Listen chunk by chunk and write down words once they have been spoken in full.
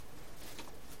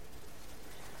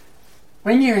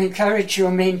When you encourage your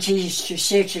mentees to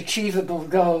set achievable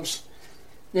goals,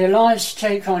 their lives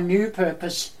take on new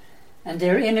purpose and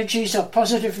their energies are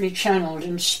positively channeled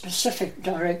in specific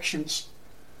directions.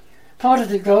 Part of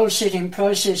the goal-setting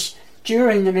process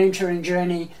during the mentoring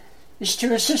journey is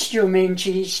to assist your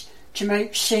mentees to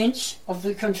make sense of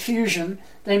the confusion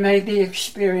they may be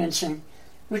experiencing,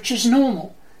 which is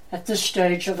normal at this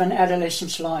stage of an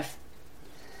adolescent's life.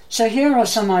 So here are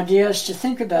some ideas to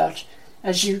think about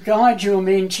as you guide your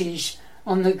mentees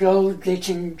on the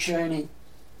goal-getting journey.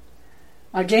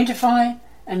 Identify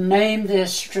and name their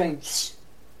strengths.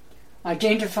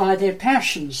 Identify their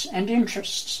passions and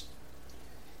interests.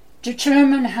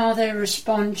 Determine how they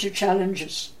respond to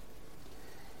challenges.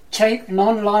 Take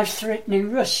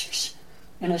non-life-threatening risks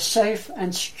in a safe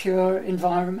and secure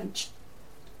environment.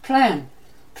 Plan,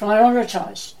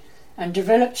 prioritize, and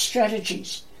develop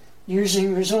strategies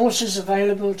using resources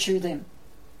available to them.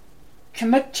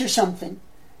 Commit to something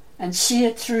and see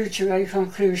it through to a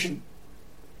conclusion.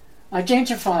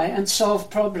 Identify and solve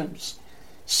problems,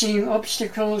 seeing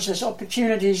obstacles as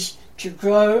opportunities to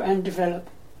grow and develop.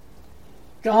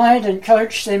 Guide and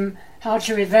coach them how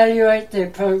to evaluate their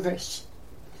progress.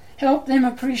 Help them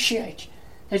appreciate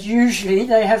that usually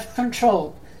they have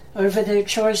control over their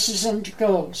choices and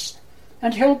goals,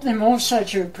 and help them also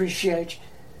to appreciate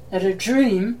that a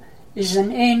dream is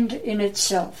an end in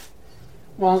itself,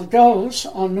 while goals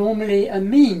are normally a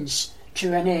means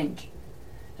to an end.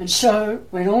 And so,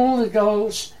 when all the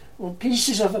goals or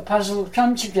pieces of a puzzle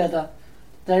come together,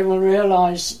 they will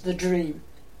realize the dream.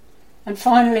 And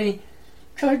finally,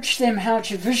 coach them how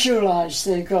to visualize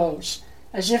their goals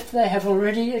as if they have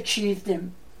already achieved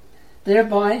them,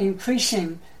 thereby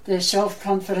increasing their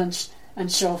self-confidence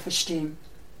and self-esteem.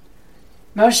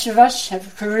 Most of us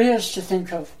have careers to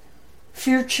think of,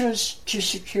 futures to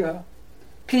secure,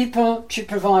 people to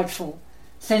provide for,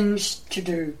 things to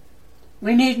do.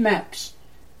 We need maps.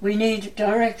 We need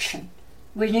direction.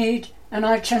 We need an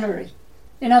itinerary.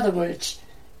 In other words,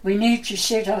 we need to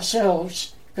set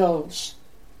ourselves goals.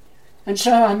 And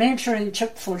so our mentoring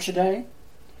tip for today: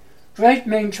 great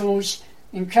mentors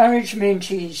encourage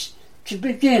mentees to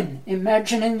begin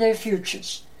imagining their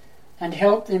futures and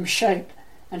help them shape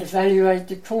and evaluate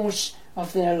the course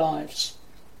of their lives.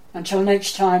 Until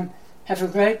next time, have a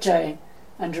great day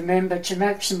and remember to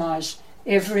maximize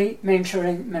every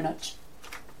mentoring minute.